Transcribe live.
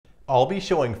I'll be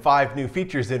showing 5 new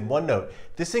features in OneNote.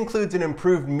 This includes an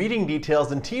improved meeting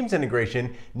details and Teams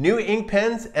integration, new ink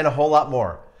pens, and a whole lot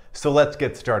more. So let's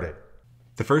get started.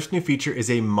 The first new feature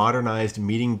is a modernized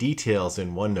meeting details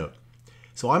in OneNote.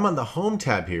 So I'm on the Home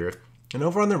tab here, and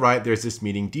over on the right there's this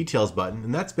meeting details button,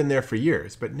 and that's been there for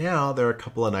years, but now there are a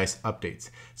couple of nice updates.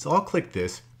 So I'll click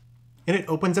this, and it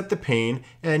opens up the pane,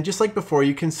 and just like before,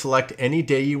 you can select any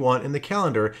day you want in the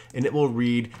calendar, and it will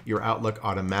read your Outlook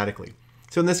automatically.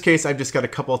 So in this case, I've just got a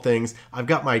couple of things. I've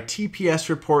got my TPS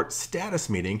report status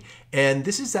meeting, and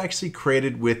this is actually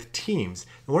created with Teams.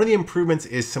 And one of the improvements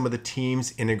is some of the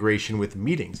Teams integration with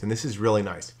meetings, and this is really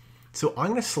nice. So I'm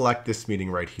gonna select this meeting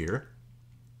right here,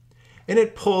 and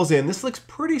it pulls in. This looks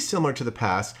pretty similar to the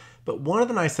past, but one of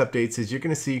the nice updates is you're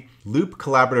gonna see Loop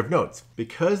collaborative notes.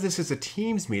 Because this is a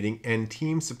Teams meeting and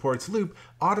Teams supports Loop,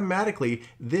 automatically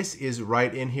this is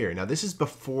right in here. Now this is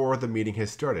before the meeting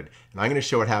has started, and I'm gonna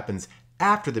show what happens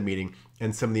after the meeting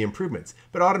and some of the improvements.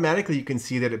 But automatically you can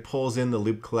see that it pulls in the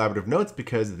Loop collaborative notes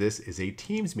because this is a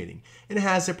Teams meeting. And it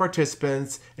has the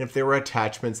participants, and if there were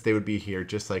attachments, they would be here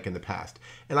just like in the past.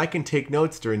 And I can take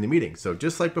notes during the meeting. So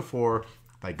just like before,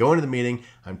 if I go into the meeting,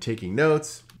 I'm taking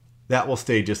notes, that will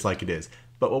stay just like it is.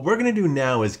 But what we're gonna do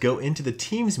now is go into the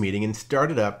Teams meeting and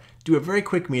start it up, do a very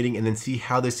quick meeting, and then see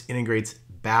how this integrates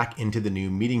back into the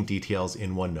new meeting details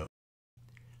in OneNote.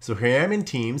 So here I am in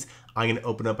Teams. I'm gonna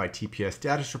open up my TPS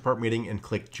status report meeting and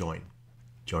click join.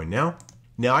 Join now.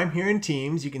 Now I'm here in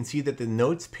Teams. You can see that the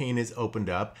notes pane is opened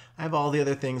up. I have all the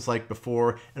other things like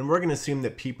before, and we're gonna assume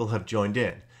that people have joined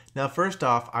in. Now first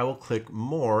off, I will click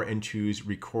more and choose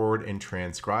record and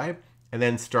transcribe, and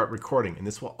then start recording. And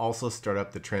this will also start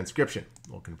up the transcription.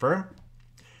 We'll confirm.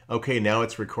 Okay, now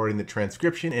it's recording the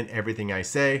transcription and everything I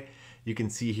say. You can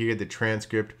see here the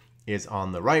transcript is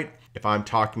on the right. If I'm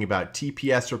talking about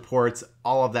TPS reports,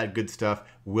 all of that good stuff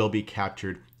will be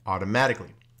captured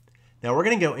automatically. Now we're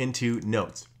gonna go into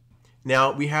notes.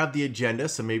 Now we have the agenda,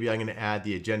 so maybe I'm gonna add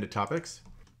the agenda topics,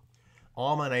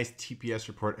 all my nice TPS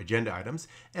report agenda items,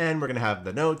 and we're gonna have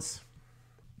the notes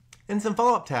and some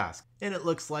follow-up tasks. And it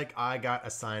looks like I got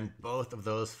assigned both of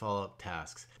those follow-up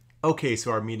tasks. Okay,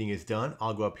 so our meeting is done.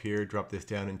 I'll go up here, drop this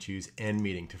down, and choose end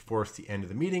meeting to force the end of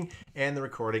the meeting and the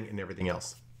recording and everything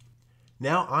else.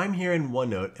 Now I'm here in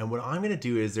OneNote, and what I'm gonna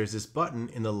do is there's this button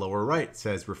in the lower right that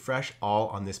says refresh all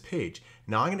on this page.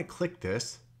 Now I'm gonna click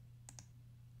this,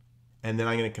 and then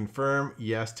I'm gonna confirm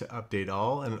yes to update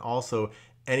all, and also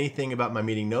anything about my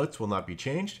meeting notes will not be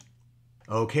changed.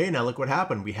 Okay, now look what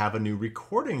happened. We have a new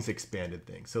recordings expanded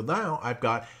thing. So now I've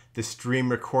got the stream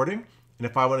recording, and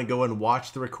if I wanna go and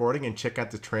watch the recording and check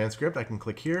out the transcript, I can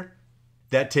click here.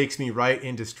 That takes me right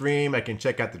into Stream. I can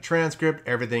check out the transcript.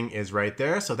 Everything is right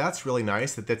there. So that's really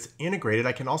nice that that's integrated.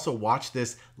 I can also watch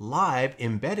this live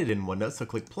embedded in OneNote. So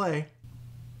click play.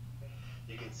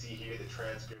 You can see here the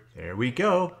transcript. There we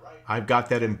go. I've got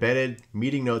that embedded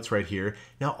meeting notes right here.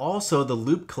 Now also the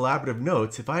Loop collaborative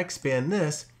notes, if I expand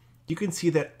this, you can see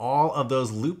that all of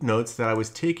those Loop notes that I was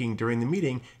taking during the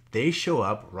meeting, they show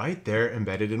up right there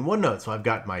embedded in OneNote. So I've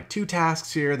got my 2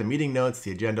 tasks here, the meeting notes,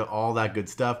 the agenda, all that good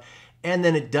stuff. And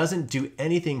then it doesn't do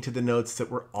anything to the notes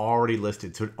that were already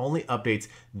listed. So it only updates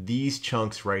these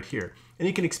chunks right here. And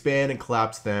you can expand and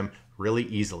collapse them really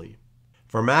easily.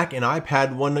 For Mac and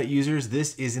iPad OneNote users,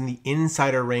 this is in the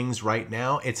insider rings right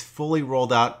now. It's fully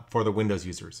rolled out for the Windows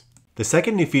users. The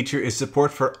second new feature is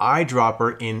support for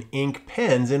eyedropper in ink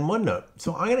pens in OneNote.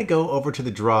 So I'm gonna go over to the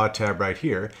Draw tab right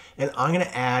here, and I'm gonna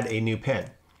add a new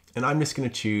pen. And I'm just gonna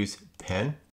choose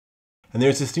Pen. And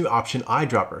there's this new option,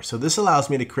 eyedropper. So this allows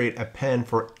me to create a pen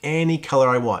for any color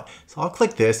I want. So I'll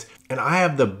click this, and I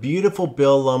have the beautiful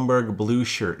Bill Lumbergh blue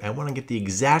shirt. I want to get the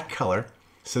exact color.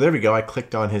 So there we go, I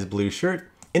clicked on his blue shirt,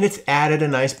 and it's added a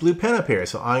nice blue pen up here.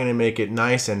 So I'm gonna make it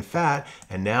nice and fat,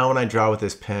 and now when I draw with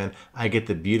this pen, I get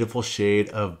the beautiful shade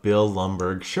of Bill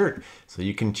Lumbergh shirt. So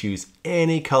you can choose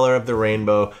any color of the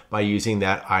rainbow by using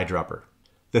that eyedropper.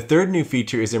 The third new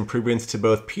feature is improvements to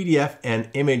both PDF and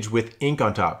image with ink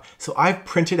on top. So I've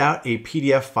printed out a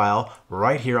PDF file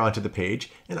right here onto the page,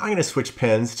 and I'm gonna switch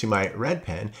pens to my red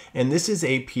pen, and this is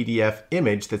a PDF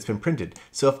image that's been printed.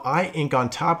 So if I ink on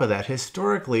top of that,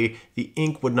 historically, the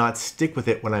ink would not stick with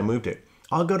it when I moved it.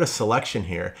 I'll go to selection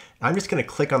here. I'm just gonna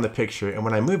click on the picture, and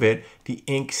when I move it, the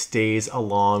ink stays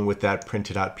along with that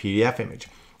printed out PDF image.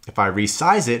 If I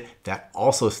resize it, that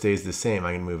also stays the same.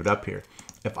 I'm gonna move it up here.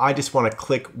 If I just want to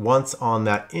click once on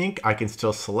that ink, I can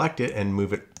still select it and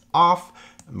move it off,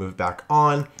 move it back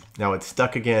on. Now it's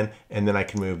stuck again, and then I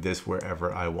can move this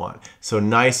wherever I want. So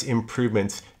nice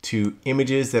improvements to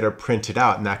images that are printed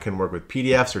out, and that can work with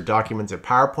PDFs or documents or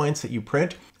PowerPoints that you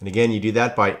print. And again, you do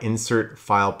that by insert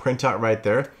file printout right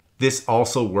there. This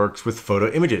also works with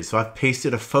photo images. So I've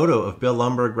pasted a photo of Bill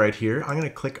Lumberg right here. I'm gonna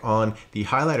click on the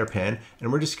highlighter pen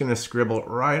and we're just gonna scribble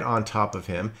right on top of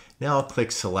him. Now I'll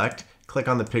click select, click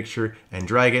on the picture and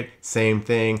drag it, same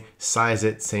thing, size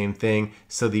it, same thing.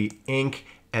 So the ink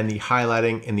and the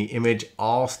highlighting and the image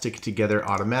all stick together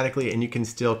automatically, and you can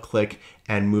still click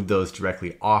and move those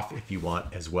directly off if you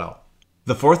want as well.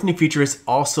 The fourth new feature is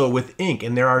also with ink,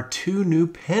 and there are two new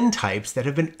pen types that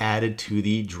have been added to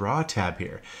the Draw tab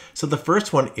here. So the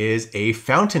first one is a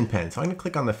fountain pen. So I'm gonna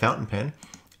click on the fountain pen,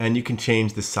 and you can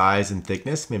change the size and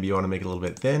thickness. Maybe you wanna make it a little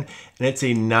bit thin, and it's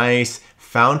a nice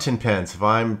fountain pen. So if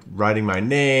I'm writing my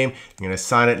name, I'm gonna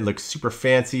sign it. It looks super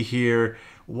fancy here.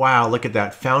 Wow, look at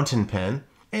that fountain pen.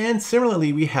 And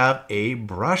similarly, we have a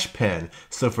brush pen.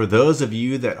 So for those of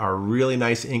you that are really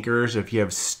nice inkers, if you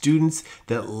have students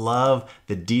that love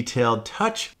the detailed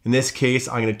touch, in this case,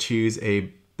 I'm gonna choose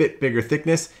a bit bigger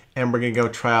thickness, and we're gonna go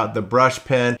try out the brush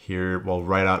pen. Here, we'll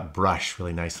write out brush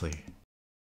really nicely.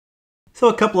 So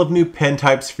a couple of new pen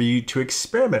types for you to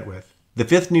experiment with. The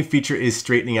fifth new feature is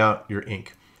straightening out your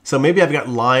ink. So maybe I've got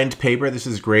lined paper. This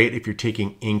is great if you're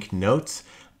taking ink notes.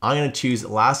 I'm gonna choose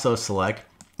lasso select,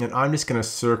 and I'm just gonna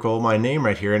circle my name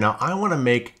right here. Now I wanna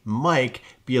make Mike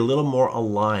be a little more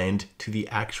aligned to the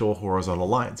actual horizontal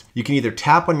lines. You can either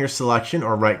tap on your selection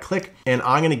or right click, and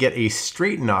I'm gonna get a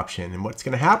straighten option. And what's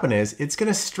gonna happen is it's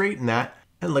gonna straighten that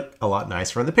and look a lot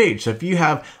nicer on the page. So if you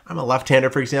have, I'm a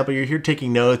left-hander, for example, you're here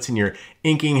taking notes and your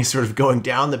inking is sort of going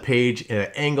down the page at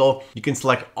an angle, you can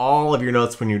select all of your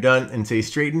notes when you're done and say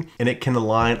straighten, and it can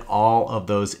align all of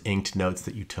those inked notes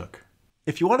that you took.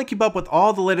 If you want to keep up with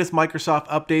all the latest Microsoft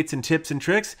updates and tips and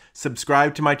tricks,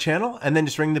 subscribe to my channel and then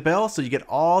just ring the bell so you get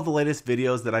all the latest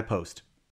videos that I post.